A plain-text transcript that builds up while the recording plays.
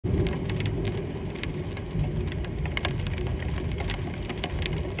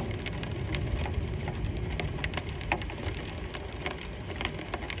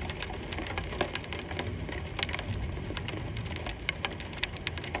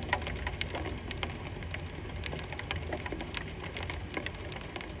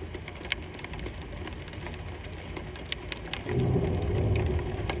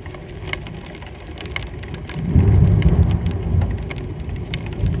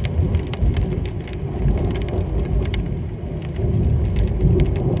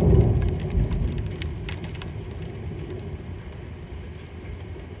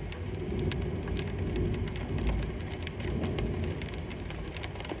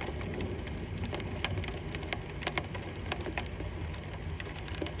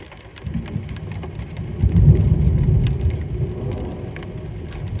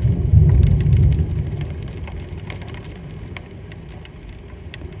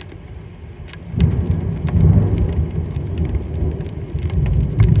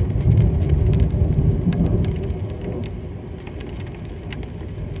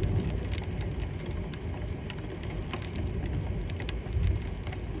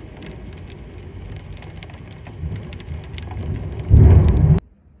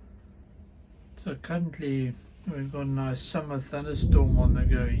So currently we've got a nice summer thunderstorm on the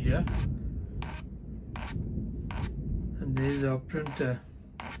go here, and there's our printer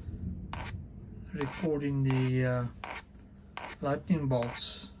recording the lightning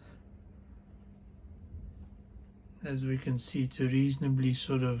bolts. As we can see, it's a reasonably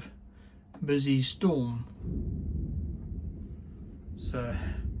sort of busy storm. So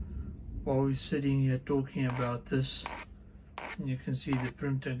while we're sitting here talking about this, you can see the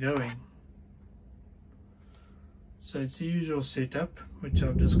printer going. So it's the usual setup which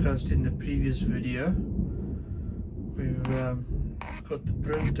I've discussed in the previous video. We've got the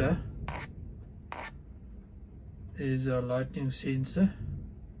printer, there's our lightning sensor,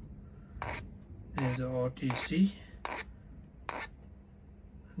 there's our RTC,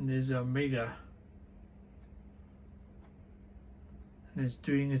 and there's our Mega, and it's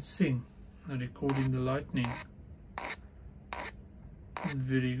doing its thing and recording the lightning.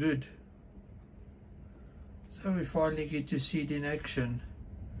 Very good. So we finally get to see it in action.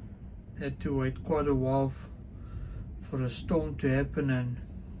 Had to wait quite a while for a storm to happen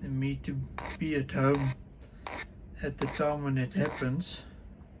and me to be at home at the time when it happens.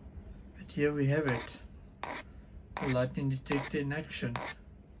 But here we have it, the lightning detector in action.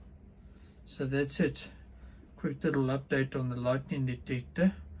 So that's it. Quick little update on the lightning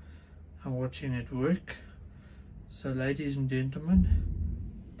detector. I'm watching it work. So ladies and gentlemen,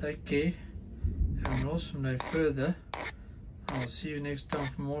 take care. Have an awesome day further. I'll see you next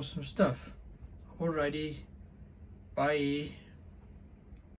time for more awesome stuff. Alrighty, bye.